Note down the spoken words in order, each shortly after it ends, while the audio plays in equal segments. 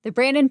The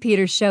Brandon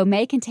Peters Show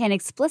may contain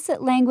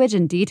explicit language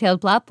and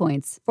detailed plot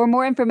points. For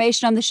more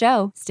information on the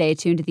show, stay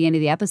tuned to the end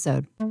of the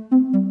episode.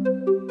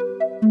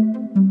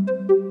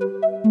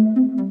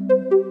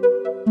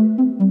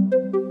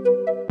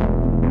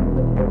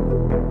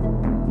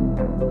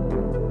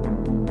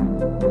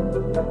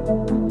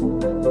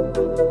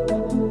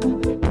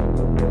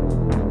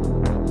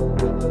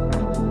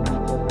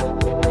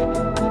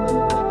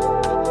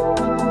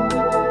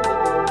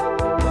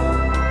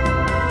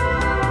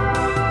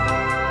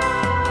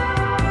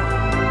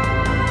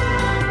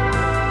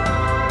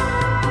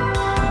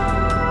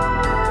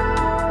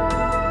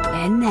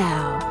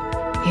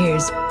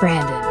 Here's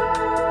Brandon.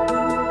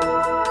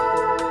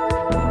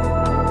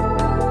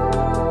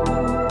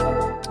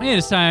 And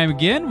it's time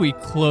again. We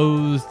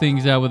close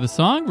things out with a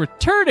song.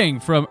 Returning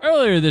from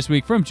earlier this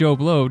week from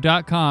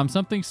JoeBlow.com.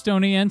 Something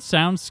stony and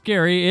sounds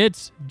scary.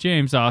 It's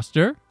James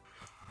Oster.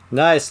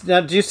 Nice.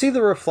 Now, do you see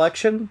the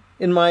reflection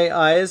in my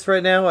eyes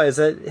right now? Is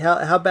it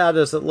how bad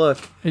does it look?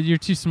 You're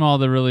too small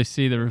to really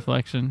see the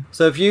reflection.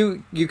 So if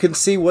you can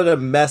see what a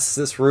mess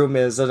this room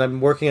is, and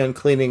I'm working on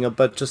cleaning a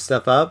bunch of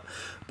stuff up.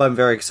 I'm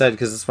very excited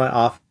because it's my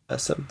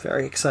office. I'm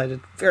very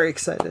excited. Very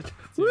excited.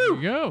 There you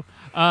go.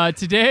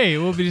 Today,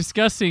 we'll be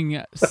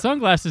discussing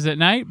Sunglasses at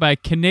Night by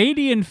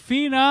Canadian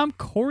phenom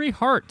Corey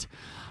Hart.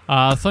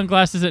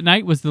 Sunglasses at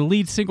Night was the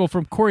lead single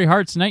from Corey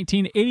Hart's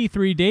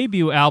 1983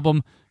 debut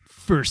album,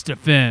 First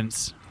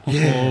Offense.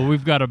 Yeah. Oh,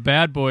 we've got a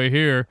bad boy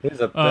here. He's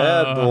a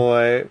bad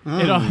boy.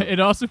 It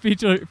also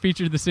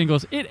featured the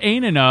singles It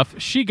Ain't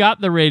Enough, She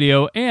Got the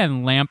Radio,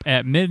 and Lamp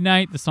at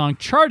Midnight. The song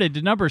charted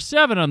to number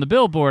 7 on the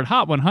Billboard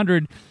Hot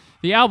 100.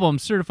 The album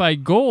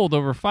certified gold,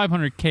 over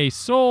 500K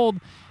sold,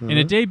 and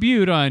it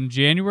debuted on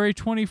January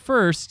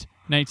 21st,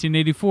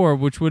 1984,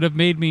 which would have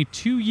made me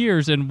 2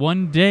 years and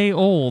 1 day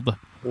old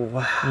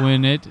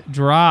when it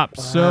dropped.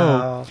 Wow.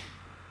 So,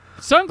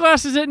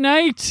 Sunglasses at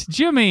Night,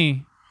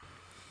 Jimmy.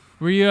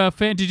 Were you a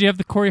fan? Did you have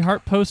the Corey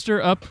Hart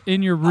poster up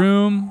in your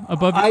room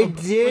above? I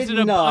did Was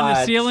it not. on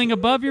the ceiling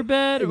above your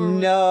bed? Or?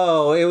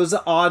 No, it was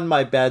on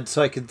my bed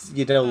so I could,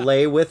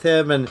 lay with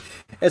him, and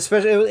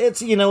especially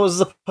it was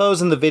the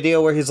pose in the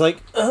video where he's like,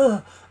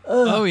 oh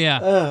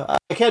yeah.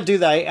 I can't do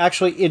that. I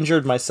actually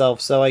injured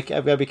myself, so I've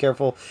got to be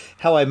careful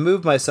how I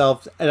move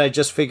myself, and I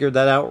just figured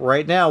that out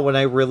right now when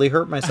I really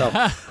hurt myself.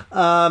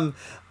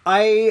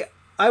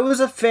 I was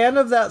a fan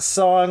of that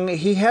song.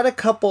 He had a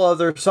couple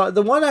other songs.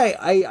 The one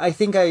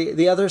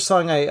the other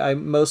song I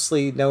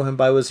mostly know him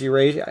by was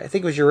Eurasia. I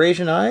think it was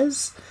Eurasian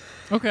Eyes.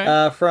 Okay.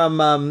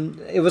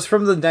 It was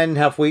from the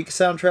 9.5 Weeks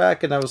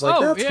soundtrack, and I was like,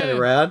 that's kind of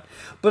rad.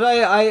 But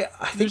I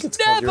think it's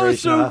called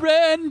Eurasian Eyes.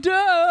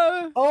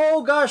 Surrender.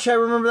 Oh gosh, I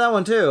remember that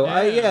one too.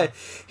 Yeah.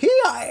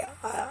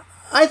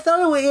 I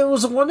thought it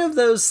was one of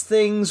those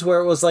things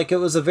where it was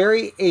a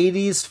very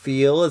 80s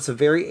feel. It's a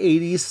very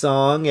 80s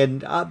song,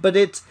 and but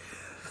it's.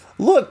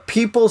 Look,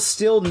 people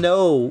still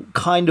know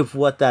kind of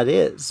what that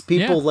is.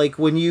 People,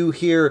 when you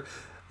hear,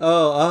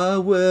 I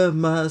wear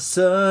my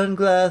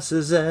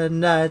sunglasses at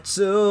night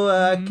so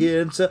I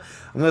can... I'm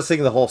going to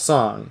sing the whole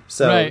song,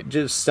 so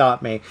just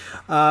stop me.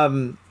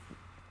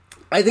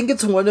 I think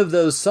it's one of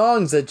those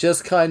songs that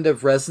just kind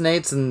of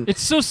resonates. And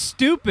it's so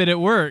stupid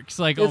it works.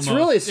 It's almost.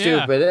 Really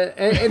stupid.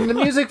 Yeah. And the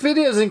music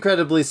video is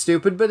incredibly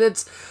stupid, but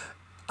it's...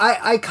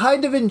 I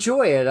kind of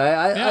enjoy it.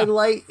 I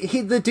like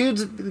the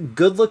dude's a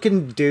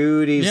good-looking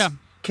dude. He's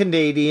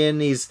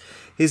Canadian. He's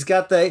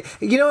got the.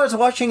 I was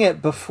watching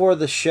it before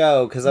the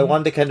show because I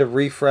wanted to kind of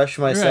refresh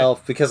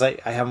myself because I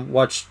haven't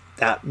watched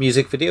that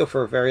music video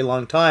for a very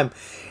long time,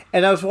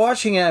 and I was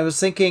watching it. And I was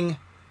thinking,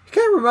 it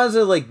kind of reminds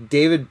me of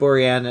David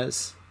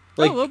Boreanaz.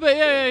 A little bit,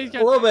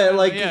 yeah. A little bit,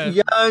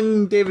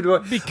 young David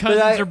Boreanaz. Be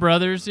cousins or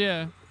brothers,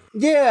 yeah.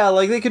 Yeah,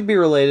 they could be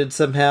related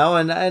somehow,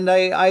 and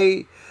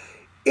I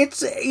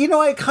it's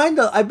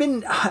I've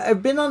been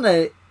on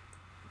a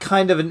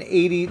kind of an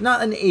 80s,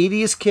 not an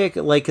 80s kick,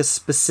 like a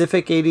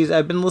specific 80s.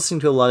 I've been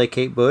listening to a lot of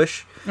Kate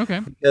Bush. Okay.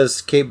 Because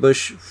Kate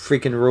Bush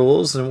freaking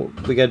rules, and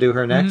we got to do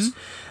her next.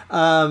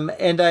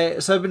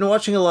 So I've been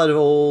watching a lot of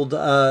old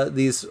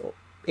these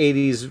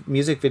 80s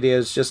music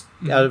videos just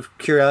out of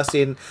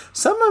curiosity, and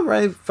some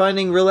I'm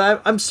finding really.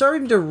 I'm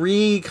starting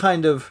to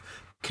kind of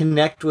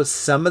connect with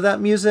some of that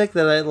music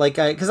that I like.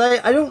 Because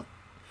I don't.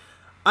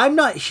 I'm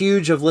not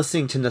huge of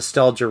listening to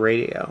nostalgia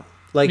radio.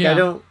 I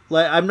don't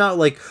like. I'm not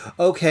like,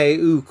 okay,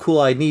 ooh, cool.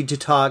 I need to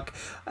talk.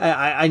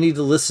 I need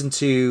to listen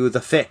to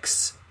The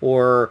Fix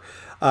or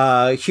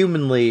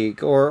Human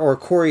League or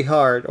Corey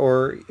Hart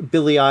or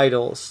Billy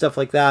Idol, stuff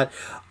like that.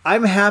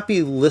 I'm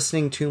happy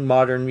listening to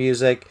modern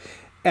music,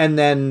 and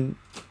then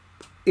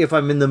if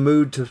I'm in the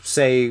mood to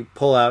say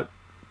pull out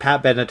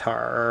Pat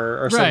Benatar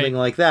or something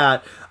like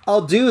that,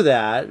 I'll do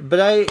that.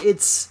 But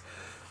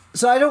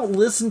So I don't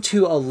listen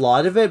to a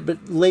lot of it,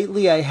 but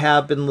lately I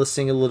have been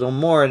listening a little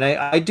more, and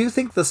I do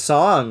think the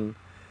song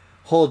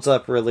holds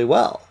up really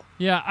well.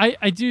 Yeah,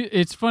 I do.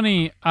 It's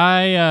funny.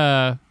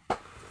 One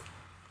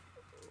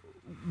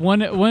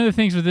of the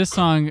things with this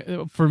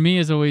song for me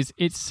is always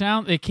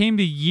it came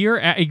a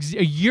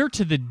year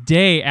to the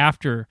day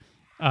after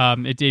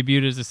it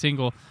debuted as a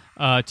single.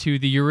 to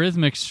the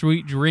Eurythmics'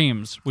 "Sweet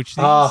Dreams," which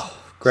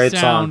great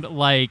sound song.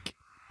 like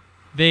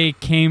they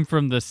came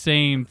from the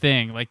same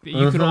thing. Like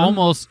you could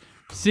almost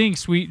sing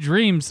 "Sweet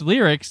Dreams"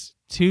 lyrics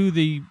to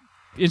the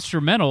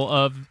instrumental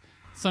of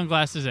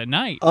 "Sunglasses at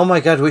Night." Oh my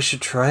god, we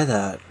should try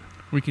that.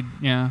 We could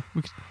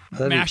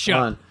That'd mash be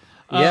fun. up.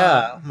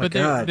 Yeah, oh my but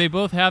god. they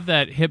both have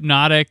that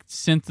hypnotic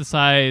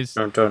synthesized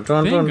thing going.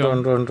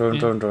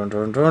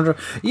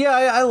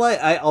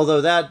 Yeah,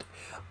 although that,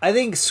 I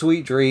think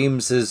 "Sweet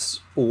Dreams" is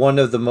one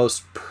of the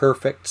most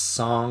perfect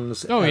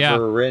songs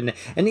ever written,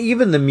 and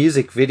even the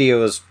music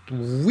video is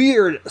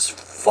weird as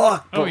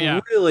fuck, but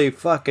really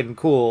fucking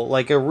cool.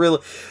 Like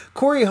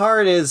Corey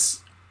Hart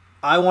is,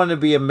 I want to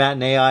be a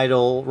matinee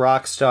idol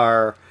rock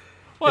star.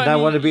 And I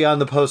want to be on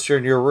the poster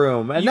in your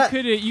room. And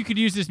you could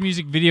use this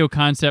music video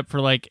concept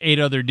for like 8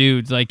 other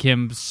dudes like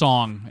him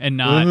song and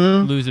not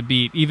lose a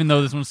beat. Even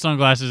though this one's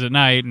Sunglasses at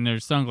Night and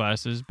there's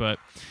sunglasses, but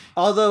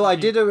although I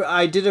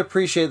did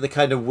appreciate the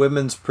kind of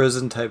women's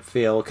prison type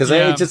feel, because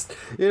I just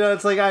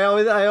it's like I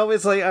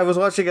always like I was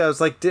watching it, I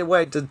was like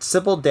did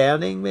Sybil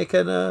Downing make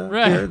an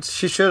appearance?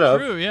 She should have.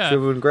 True, yeah. She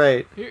would have been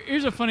great.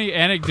 Here's a funny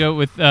anecdote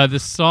with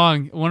this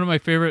song. One of my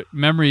favorite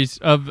memories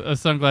of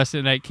Sunglasses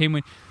at Night came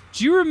when.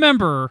 Do you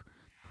remember?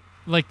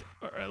 Like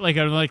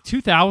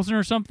 2000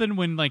 or something,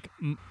 when like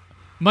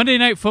Monday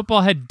Night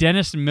Football had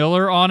Dennis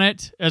Miller on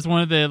it as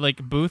one of the like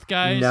booth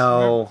guys.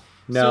 No,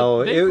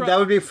 that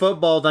would be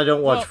football, and I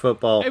don't watch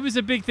football. It was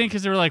a big thing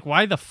because they were like,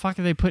 "Why the fuck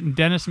are they putting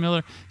Dennis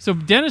Miller?" So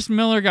Dennis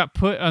Miller got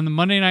put on the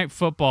Monday Night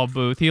Football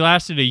booth. He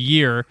lasted a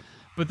year,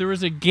 but there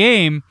was a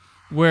game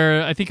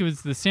where I think it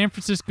was the San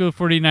Francisco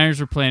 49ers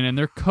were playing, and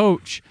their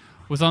coach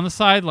was on the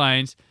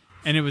sidelines,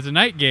 and it was a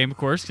night game, of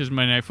course, because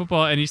Monday Night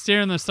Football, and he's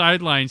standing on the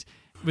sidelines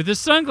with his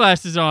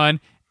sunglasses on,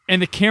 and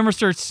the camera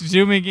starts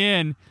zooming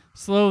in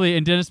slowly,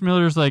 and Dennis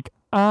Miller's like,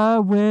 "I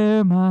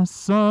wear my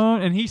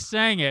sun," and he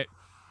sang it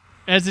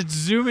as it's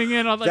zooming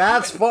in. I'm like,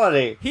 that's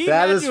funny.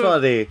 That is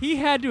funny. He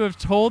had to have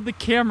told the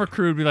camera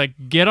crew to be like,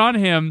 "Get on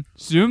him,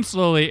 zoom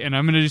slowly, and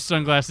I'm going to do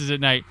Sunglasses at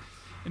Night."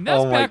 And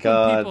that's back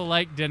when people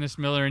liked Dennis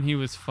Miller, and he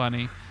was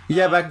funny.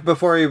 Yeah, back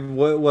before he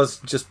was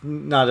just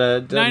not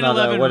a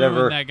 9/11 whatever.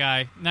 ruined that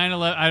guy.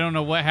 9/11. I don't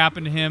know what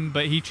happened to him,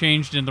 but he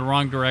changed in the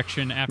wrong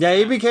direction after. Yeah,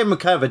 he became a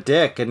kind of a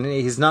dick, and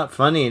he's not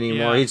funny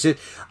anymore. Yeah. He's just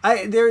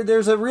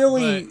there's a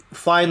really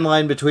fine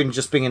line between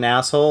just being an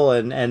asshole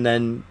and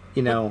then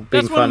being funny.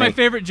 That's one of my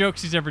favorite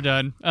jokes he's ever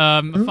done. I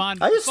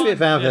used to be a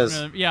fan of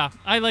his. Yeah,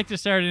 I like the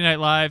Saturday Night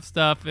Live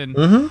stuff, and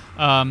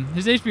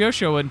his HBO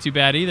show wasn't too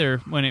bad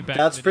either. When it back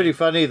that's pretty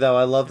funny though.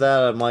 I love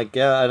that. I'm like,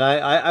 yeah, and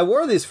I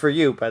wore these for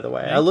you, by the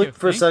way. I looked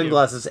for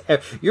sunglasses.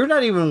 You're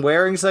not even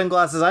wearing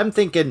sunglasses. I'm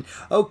thinking,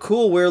 oh,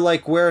 cool. We're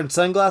like wearing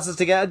sunglasses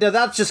together. No,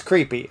 that's just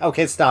creepy.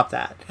 Okay, stop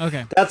that.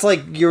 Okay, that's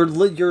like you're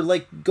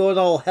like going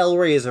all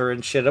Hellraiser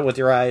and shit with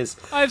your eyes.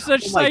 I have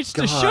such sights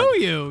to show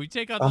you. You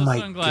take out those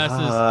sunglasses.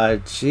 Oh my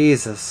god,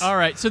 Jesus. All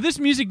right, so this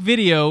music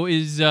video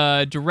is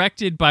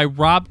directed by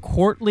Rob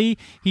Courtley.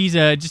 He's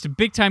just a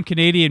big-time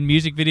Canadian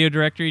music video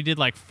director. He did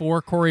like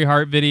 4 Corey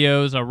Hart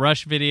videos, a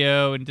Rush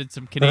video, and did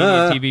some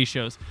Canadian TV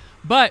shows.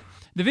 But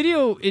the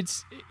video,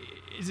 it's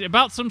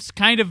about some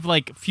kind of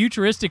like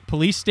futuristic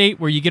police state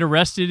where you get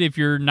arrested if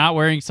you're not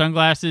wearing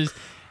sunglasses.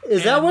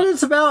 Is that what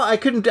it's about? I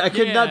could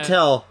not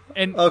tell.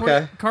 And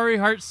okay. Corey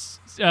Hart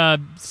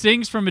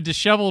sings from a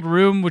disheveled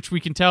room, which we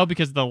can tell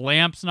because the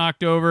lamp's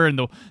knocked over and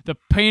the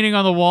painting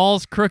on the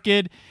wall's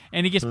crooked,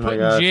 and he gets put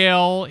in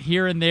jail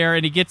here and there,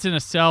 and he gets in a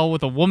cell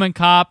with a woman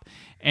cop,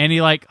 and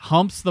he like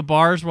humps the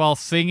bars while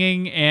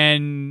singing,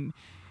 and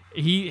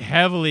he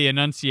heavily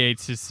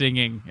enunciates his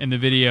singing in the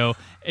video,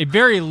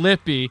 very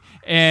lippy,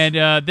 and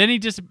then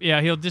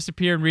he'll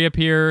disappear and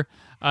reappear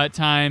at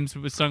times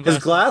with sunglasses.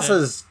 His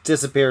glasses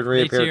disappear and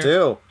reappear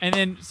too. And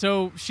then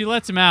so she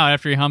lets him out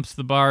after he humps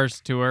the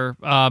bars to her.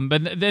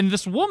 But then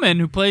this woman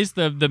who plays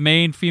the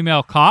main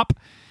female cop,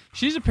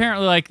 she's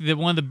apparently like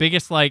one of the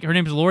biggest, like her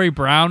name's Lori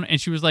Brown, and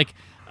she was like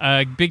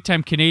a big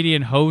time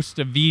Canadian host,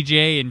 a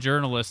VJ and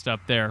journalist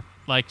up there.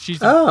 Like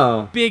she's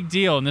a big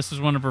deal, and this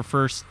was one of her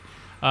first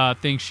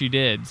things she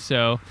did.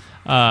 So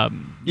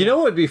you know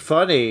what would be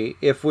funny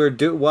if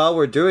while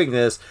we're doing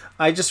this,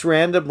 I just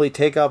randomly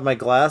take off my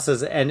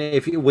glasses, and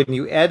when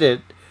you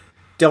edit,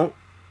 don't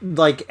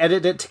like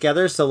edit it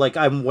together. So like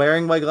I'm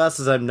wearing my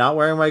glasses, I'm not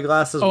wearing my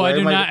glasses. Oh, I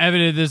do not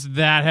edit this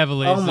that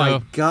heavily. Oh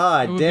my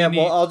god, damn!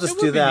 Well, I'll just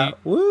do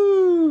that.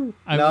 Woo!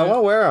 I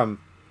won't wear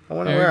them. I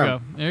want to wear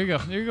them. There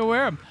you go.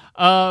 Wear them.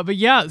 But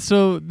yeah,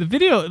 so the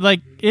video,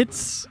 like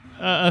it's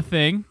a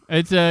thing.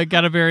 It's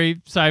got a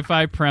very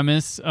sci-fi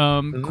premise.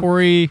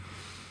 Corey.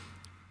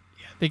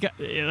 They got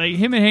like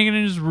him and hanging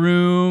in his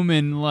room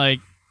and like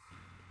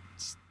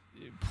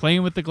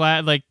playing with the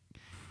glass. Like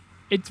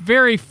it's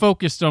very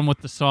focused on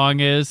what the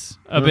song is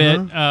a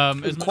bit.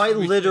 Quite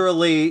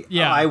literally,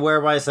 I wear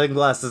my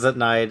sunglasses at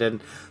night, and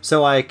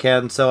so I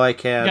can.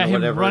 Got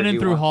him running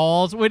through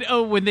halls.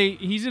 When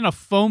he's in a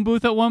phone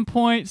booth at one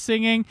point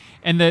singing,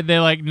 and they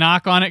like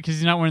knock on it because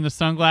he's not wearing the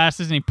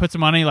sunglasses, and he puts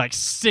them on, and he like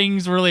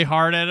sings really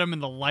hard at him,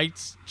 and the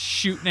lights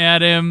shooting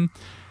at him.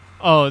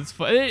 Oh, it's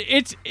fun.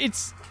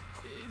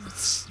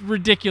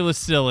 ridiculous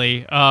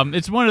silly.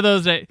 It's one of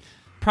those that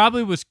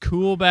probably was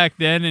cool back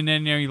then, and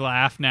then you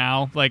laugh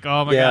now. Like,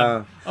 oh my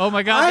god,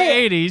 the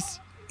 80s.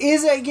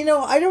 Is it,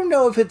 I don't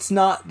know if it's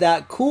not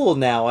that cool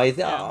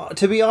now.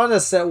 To be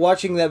honest,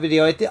 watching that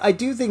video, I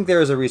do think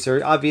there is a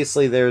research.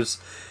 Obviously,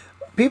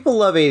 people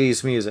love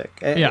 80s music.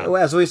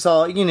 As we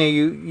saw,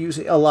 you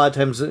a lot of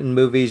times in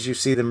movies, you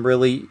see them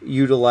really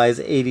utilize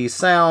 80s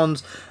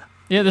sounds.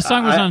 Yeah, the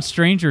song was on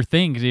Stranger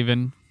Things,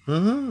 even.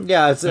 Mm-hmm.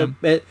 Yeah,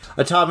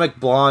 Atomic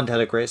Blonde had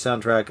a great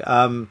soundtrack.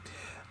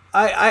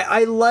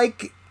 I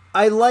like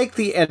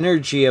the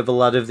energy of a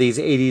lot of these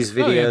 80s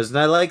videos, and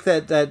I like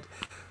that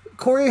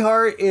Corey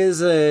Hart is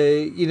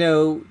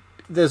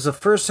there's the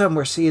first time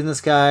we're seeing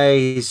this guy.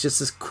 He's just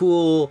this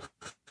cool,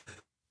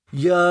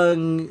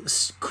 young,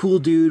 cool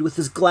dude with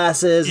his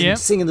glasses and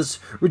singing this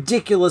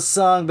ridiculous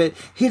song, but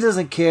he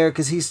doesn't care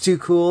because he's too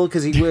cool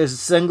because he wears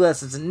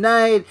sunglasses at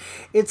night.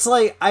 It's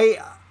like,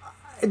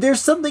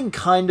 there's something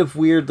kind of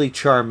weirdly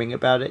charming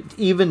about it,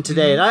 even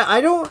today. And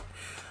I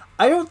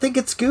don't think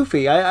it's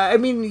goofy. I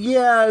mean,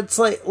 yeah, it's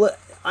like,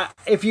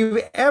 if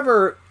you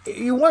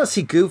want to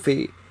see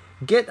Goofy,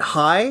 get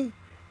high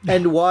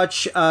and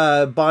watch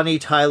Bonnie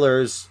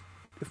Tyler's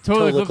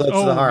Total Eclipse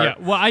of the Heart. Yeah.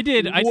 Well, I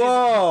did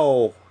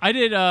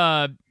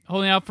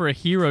Holding Out for a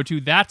Hero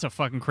too. That's a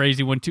fucking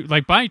crazy one too.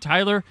 Like, Bonnie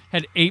Tyler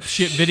had ape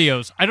shit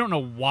videos. I don't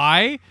know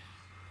why.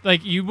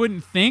 Like, you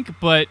wouldn't think,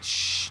 but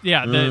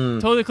the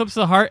Total Eclipse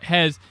of the Heart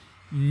has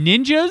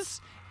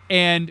ninjas,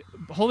 and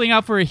Holding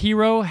Out for a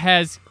Hero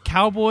has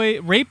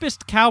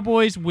rapist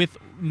cowboys with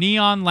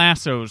neon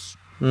lassos.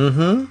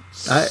 Mm-hmm.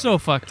 So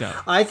fucked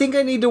up. I think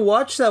I need to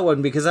watch that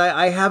one because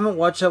I haven't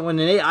watched that one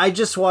I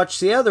just watched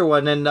the other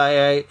one, and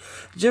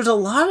there's a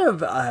lot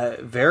of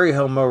very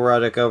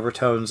homoerotic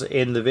overtones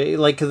in the video.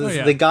 Like,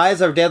 the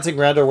guys are dancing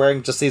around are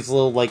wearing just these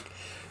little like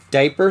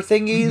diaper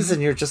thingies,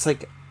 and you're just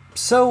like,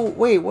 so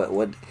wait,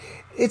 what?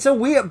 It's a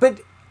weird, but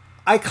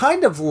I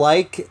kind of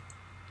like.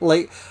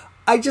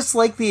 I just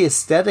like the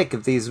aesthetic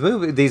of these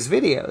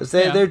videos.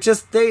 They're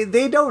just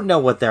they don't know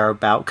what they're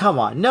about. Come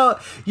on, no,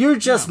 you're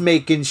just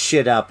making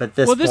shit up at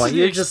this point. Well, this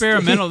is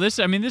experimental. This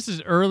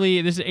is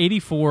early. This is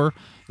 84.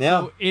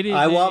 Yeah, so it is.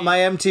 I want my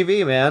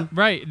MTV, man.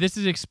 Right. This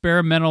is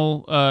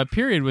experimental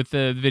period with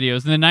the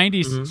videos. In the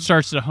 90s,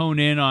 starts to hone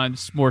in on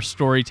more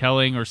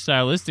storytelling or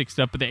stylistic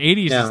stuff, but the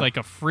 80s is like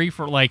a free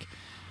for like.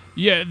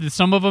 Yeah,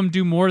 some of them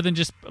do more than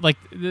just like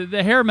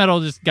the hair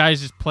metal.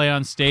 Guys just play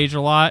on stage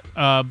a lot,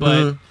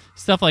 but.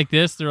 Stuff like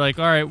this, they're like,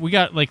 all right, we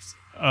got like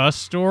a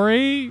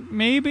story,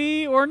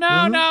 maybe, or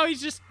no, he's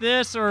just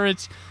this, or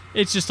it's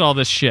just all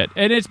this shit,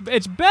 and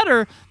it's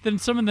better than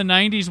some of the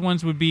 '90s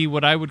ones would be.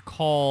 What I would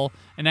call,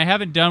 and I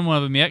haven't done one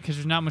of them yet because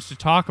there's not much to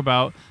talk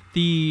about.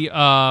 The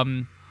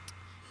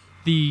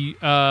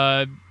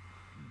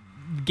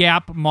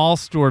Gap mall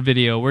store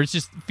video, where it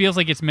just feels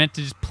like it's meant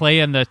to just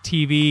play on the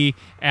TV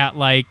at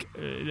like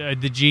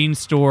the jean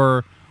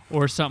store.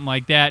 Or something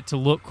like that to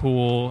look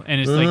cool, and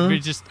it's like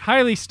it's just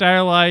highly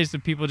stylized,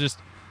 and people just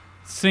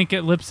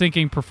lip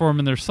syncing,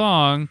 performing their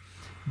song,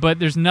 but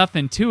there's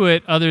nothing to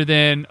it other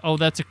than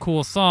that's a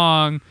cool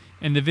song,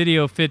 and the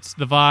video fits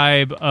the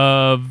vibe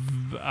of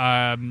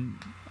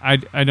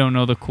I don't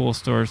know the cool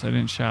stores. I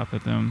didn't shop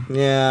at them.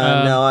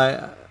 Yeah,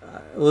 no,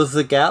 was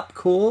the Gap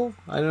cool?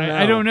 I don't know.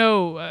 I don't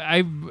know.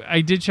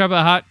 I did shop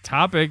at Hot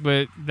Topic,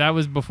 but that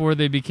was before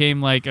they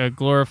became like a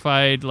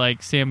glorified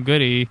like Sam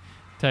Goody.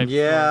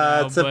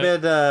 Yeah, it's a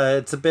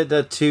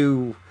bit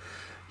too,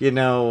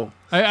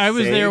 I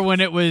was there when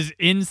it was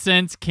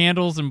incense,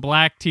 candles, and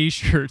black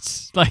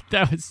T-shirts. Like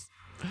that was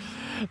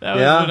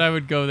when I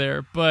would go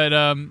there. But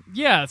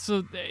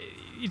so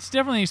it's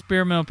definitely an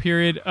experimental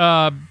period.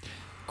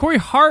 Corey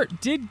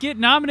Hart did get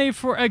nominated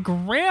for a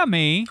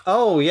Grammy.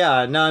 Oh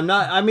yeah, no, I'm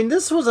not. I mean,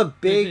 this was a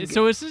big.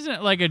 So this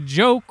isn't like a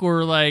joke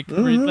or like it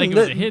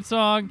was a hit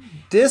song.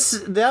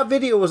 That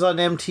video was on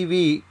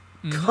MTV.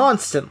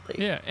 Constantly.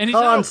 Yeah. And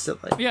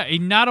constantly. He's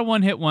not a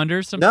one-hit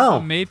wonder. Some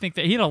people may think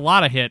that he had a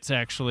lot of hits,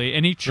 actually.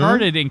 And he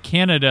charted in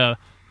Canada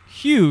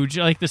huge.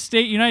 Like the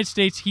United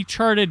States, he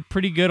charted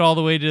pretty good all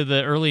the way to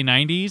the early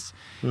 90s.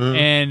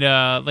 And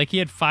he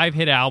had 5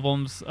 hit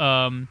albums.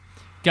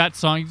 Got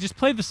songs. Just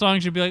played the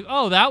songs, you'd be like,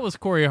 oh, that was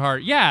Corey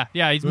Hart. Yeah,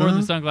 he's more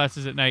than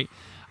Sunglasses at Night.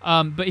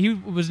 But he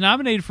was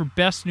nominated for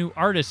Best New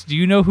Artist. Do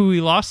you know who he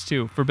lost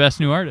to for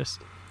Best New Artist?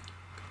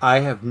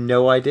 I have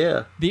no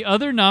idea. The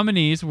other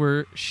nominees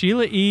were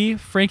Sheila E.,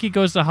 Frankie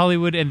Goes to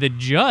Hollywood, and the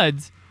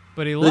Judds,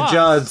 but he lost. The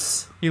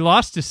Judds. He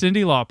lost to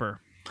Cyndi Lauper.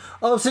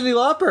 Oh, Cyndi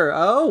Lauper.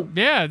 Oh.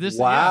 Yeah.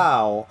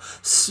 Wow.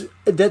 Yeah.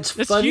 That's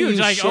funny huge.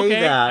 you say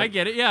that. I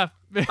get it, yeah.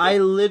 I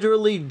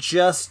literally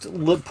just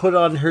put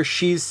on her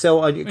She's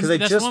So On You, because I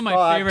just That's one of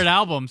my favorite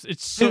albums.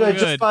 It's so good. I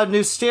just bought a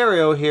new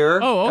stereo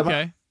here. Oh,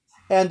 okay.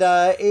 And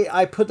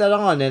I put that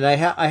on, and I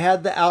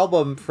had the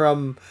album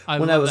from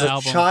when I was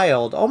a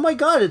child. Oh my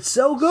god, it's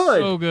so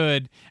good, so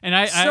good. And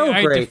I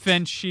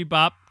defend She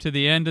Bop to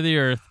the End of the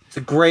Earth. It's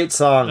a great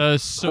song,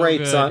 great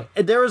good. Song.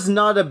 There is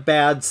not a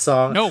bad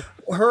song. No,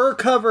 her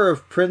cover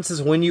of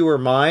Prince's "When You Were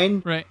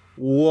Mine." Right.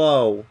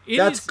 Whoa,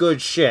 that's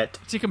good shit.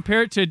 To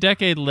compare it to a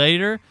decade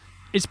later,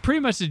 it's pretty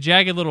much the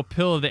Jagged Little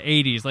Pill of the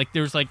 80s. Like,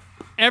 there's like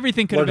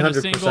everything could have been a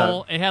 100%.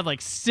 single. It had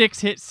like 6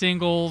 hit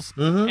singles,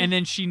 and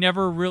then she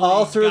never really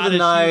All Through got the as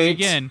Night huge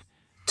again.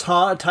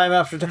 Time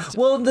after time.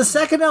 Well, the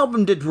second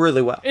album did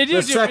really well. It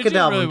did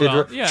really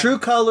well, yeah. True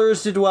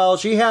Colors did well.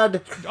 She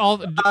had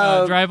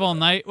Drive All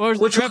Night, which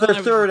was her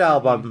third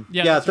album.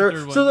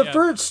 Third one, so the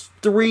first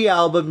 3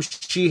 albums,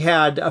 she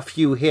had a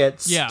few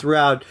hits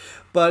throughout.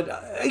 But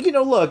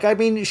look, I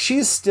mean,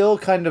 she's still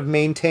kind of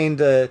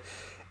maintained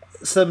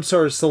some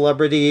sort of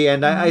celebrity,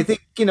 and I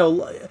think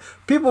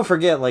people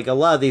forget, like, a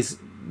lot of these,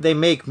 they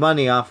make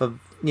money off of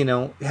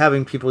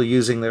having people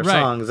using their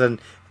songs, and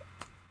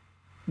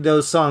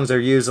those songs are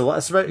used a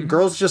lot.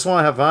 Girls Just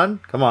Want to Have Fun.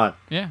 Come on.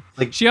 Yeah.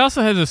 Like, she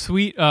also has a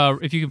sweet,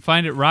 if you can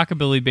find it,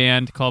 rockabilly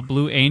band called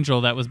Blue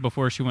Angel. That was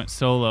before she went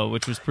solo,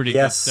 which was pretty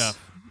good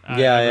stuff.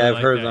 I've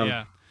heard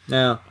them.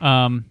 Yeah.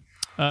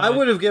 I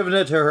would have given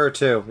it to her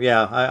too.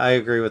 Yeah, I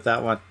agree with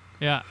that one.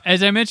 Yeah,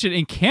 as I mentioned,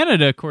 in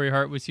Canada, Corey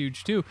Hart was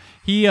huge too.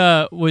 He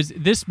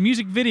this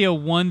music video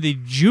won the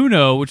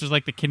Juno, which was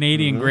like the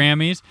Canadian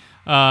Grammys,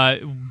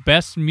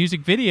 best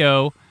music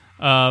video.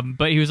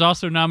 But he was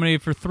also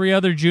nominated for 3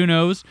 other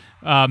Junos: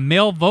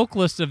 Male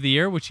Vocalist of the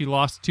Year, which he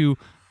lost to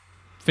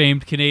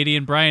famed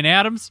Canadian Bryan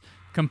Adams;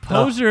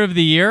 Composer of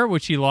the Year,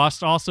 which he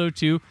lost also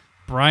to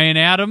Bryan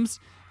Adams;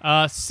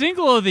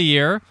 Single of the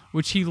Year,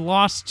 which he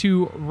lost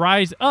to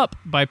Rise Up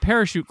by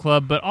Parachute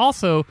Club, but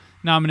also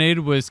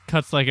nominated was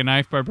Cuts Like a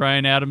Knife by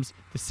Bryan Adams,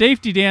 The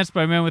Safety Dance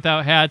by Men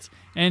Without Hats,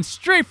 and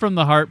Straight from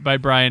the Heart by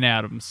Bryan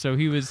Adams. So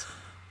he was...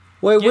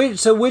 Wait.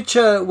 So which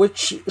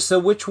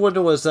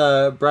one was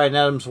Bryan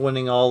Adams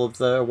winning all of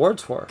the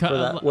awards for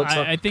that?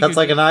 I think Cuts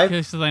Like a Knife.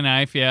 Cuts Like a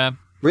Knife, yeah.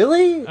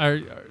 Really?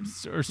 Or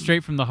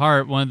Straight from the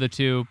Heart, one of the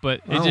two. But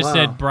it just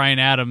said Bryan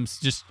Adams,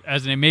 just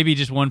as in maybe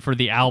just one for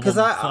the album.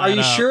 Are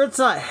you sure it's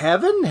not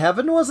Heaven?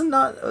 Heaven wasn't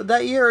not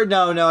that year.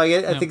 No.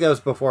 I think that was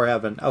before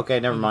Heaven.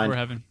 Okay, never mind. Before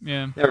Heaven,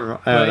 yeah. Never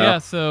mind. I don't know. Yeah.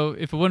 So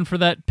if it wasn't for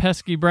that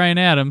pesky Bryan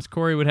Adams,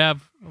 Corey would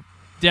have a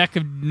deck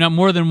of not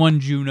more than one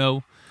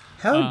Juno.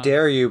 How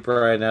dare you,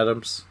 Bryan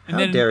Adams?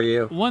 How dare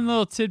you? One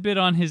little tidbit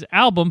on his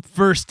album,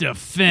 First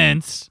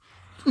Offense.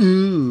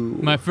 Ooh.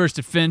 My first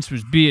offense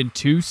was being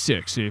too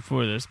sexy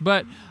for this.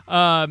 But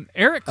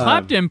Eric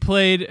Clapton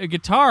played a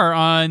guitar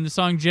on the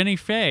song Jenny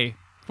Faye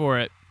for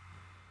it.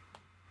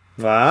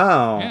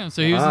 Wow. Yeah,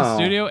 so he was in the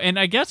studio. And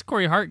I guess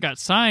Corey Hart got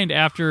signed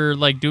after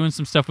like doing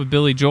some stuff with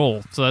Billy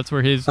Joel. So that's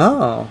where he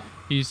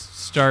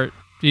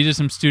did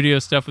some studio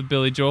stuff with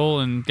Billy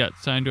Joel and got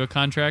signed to a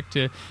contract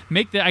to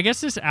make I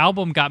guess this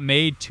album got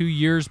made 2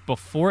 years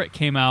before it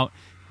came out.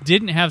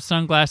 Didn't have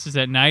Sunglasses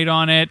at Night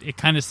on it. It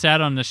kind of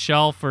sat on the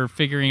shelf for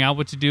figuring out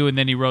what to do, and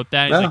then he wrote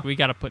that. He's like, we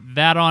got to put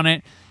that on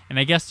it. And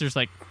I guess there's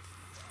like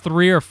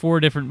 3 or 4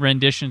 different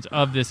renditions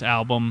of this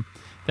album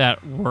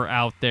that were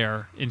out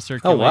there in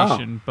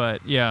circulation.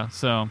 But yeah,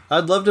 so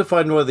I'd love to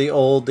find one of the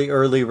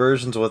early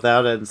versions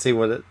without it and see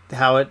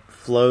how it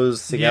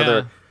flows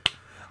together. Yeah.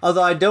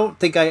 Although I don't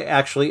think I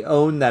actually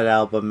own that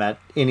album at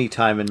any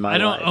time in my life. I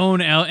don't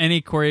own any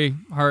Corey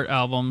Hart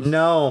albums.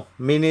 No,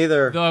 me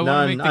neither.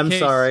 None. I'm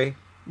sorry.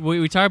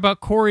 We talk about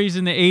Corey's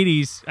in the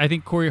 80s. I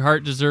think Corey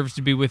Hart deserves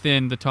to be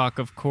within the talk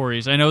of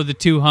Corey's. I know the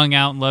two hung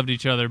out and loved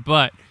each other,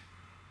 but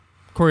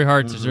Corey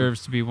Hart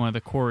deserves to be one of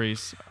the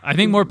Corey's. I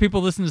think more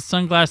people listen to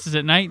Sunglasses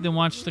at Night than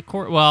watch the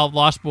Corey. Well,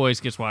 Lost Boys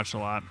gets watched a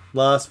lot.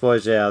 Lost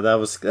Boys, yeah, that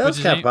was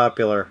kind of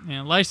popular.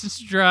 Yeah, License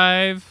to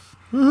Drive.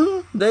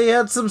 Mm-hmm. They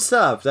had some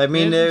stuff. I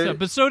mean,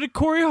 but so did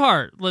Corey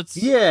Hart.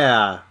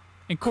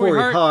 And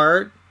Corey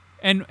Hart.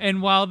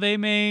 And while they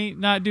may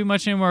not do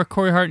much anymore,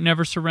 Corey Hart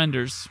never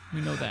surrenders.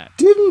 We know that.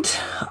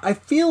 I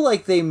feel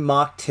like they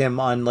mocked him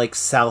on like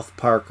South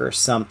Park or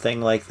something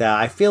like that.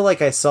 I feel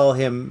like I saw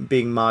him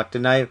being mocked,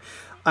 and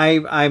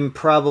I'm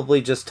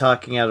probably just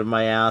talking out of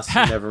my ass.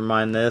 Never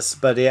mind this,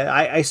 but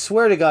I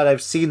swear to God,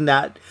 I've seen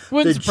that.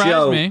 Wouldn't the surprise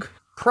joke. Me.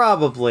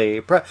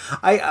 Probably,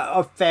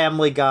 a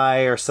Family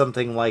Guy or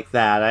something like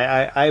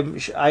that.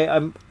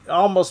 I'm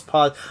almost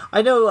positive.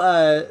 I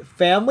know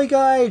Family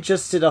Guy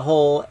just did a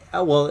whole.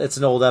 Well, it's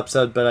an old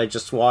episode, but I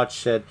just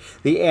watched it.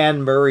 The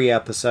Anne Murray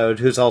episode,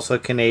 who's also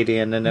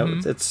Canadian, and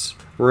it's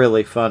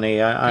really funny.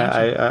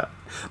 But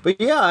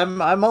yeah,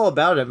 I'm all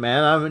about it,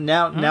 man.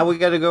 Now we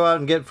got to go out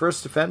and get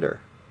First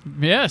Offender.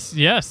 Yes,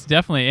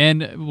 definitely,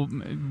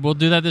 and we'll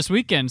do that this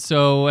weekend.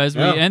 So as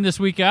we end this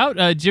week out,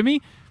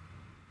 Jimmy.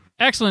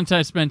 Excellent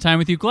to spend time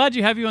with you. Glad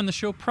you have you on the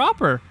show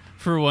proper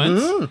for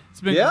once.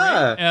 It's been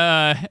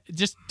great.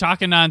 Just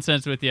talking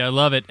nonsense with you. I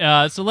love it.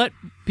 So let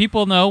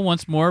people know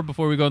once more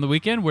before we go on the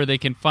weekend where they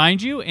can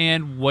find you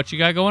and what you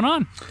got going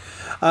on.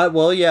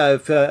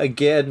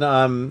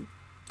 Again,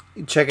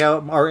 check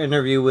out our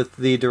interview with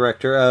the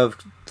director of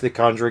The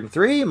Conjuring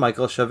 3,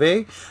 Michael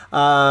Chavez.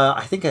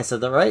 I think I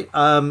said that right.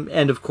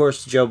 And of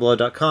course,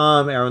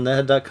 JoeBlow.com,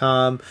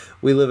 AaronTheHead.com,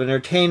 We Live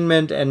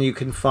Entertainment, and you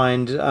can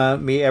find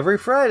me every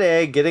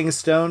Friday getting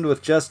stoned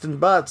with Justin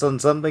Butts on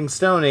Something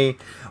Stony,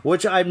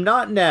 which I'm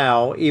not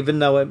now, even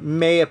though it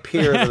may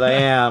appear that I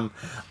am.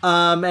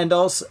 And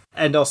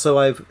also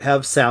I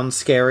have Sound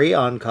Scary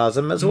on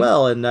Cosm as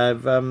well, and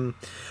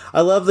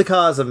I love the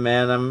cause of,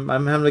 man.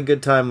 I'm having a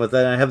good time with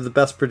it. I have the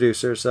best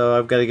producer, so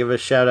I've got to give a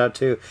shout out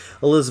to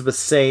Elizabeth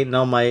Saint and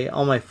all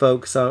my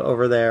folks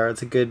over there.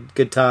 It's a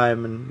good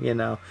time,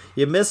 and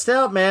you missed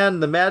out, man.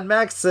 The Mad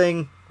Max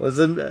thing was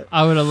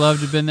I would have loved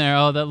to have been there.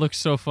 Oh, that looks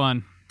so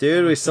fun.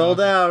 Dude, we sold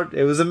out.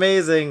 It was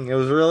amazing. It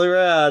was really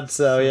rad.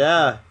 So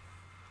yeah,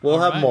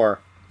 we'll have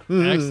more.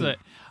 Excellent.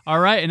 All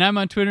right, and I'm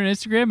on Twitter and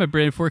Instagram at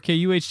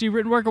Brandon4KUHD,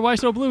 written work at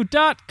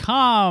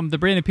WhySoBlue.com. The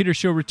Brandon Peters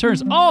Show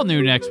returns all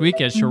new next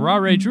week as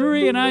Sharare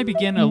Drury and I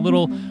begin a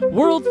little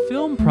world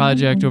film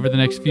project over the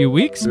next few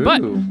weeks. Ooh.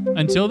 But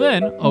until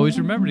then, always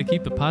remember to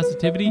keep the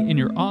positivity in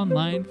your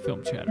online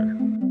film chatter.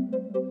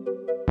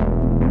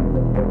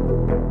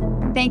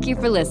 Thank you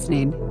for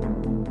listening.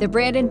 The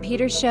Brandon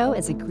Peters Show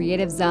is a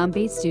Creative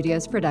Zombie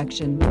Studios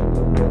production.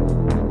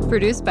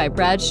 Produced by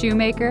Brad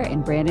Shoemaker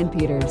and Brandon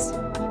Peters.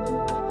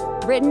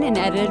 Written and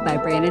edited by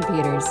Brandon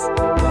Peters.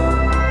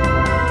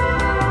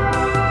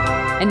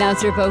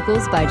 Announcer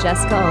vocals by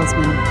Jessica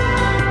Alsman.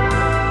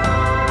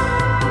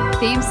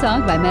 Theme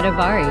song by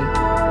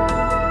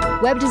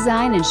Metavari. Web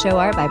design and show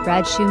art by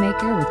Brad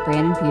Shoemaker with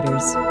Brandon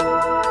Peters.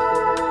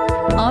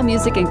 All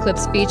music and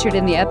clips featured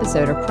in the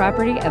episode are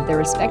property of their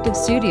respective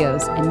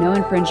studios, and no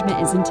infringement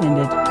is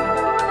intended.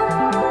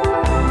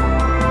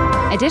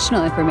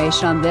 Additional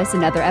information on this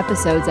and other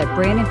episodes at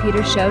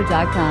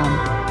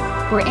BrandonPetersShow.com.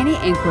 For any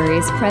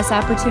inquiries, press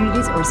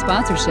opportunities, or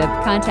sponsorship,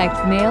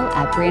 contact mail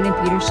at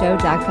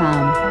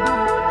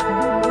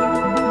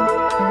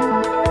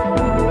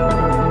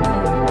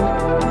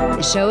BrandonPetersShow.com.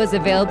 The show is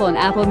available on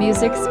Apple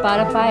Music,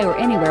 Spotify, or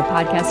anywhere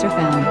podcasts are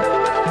found.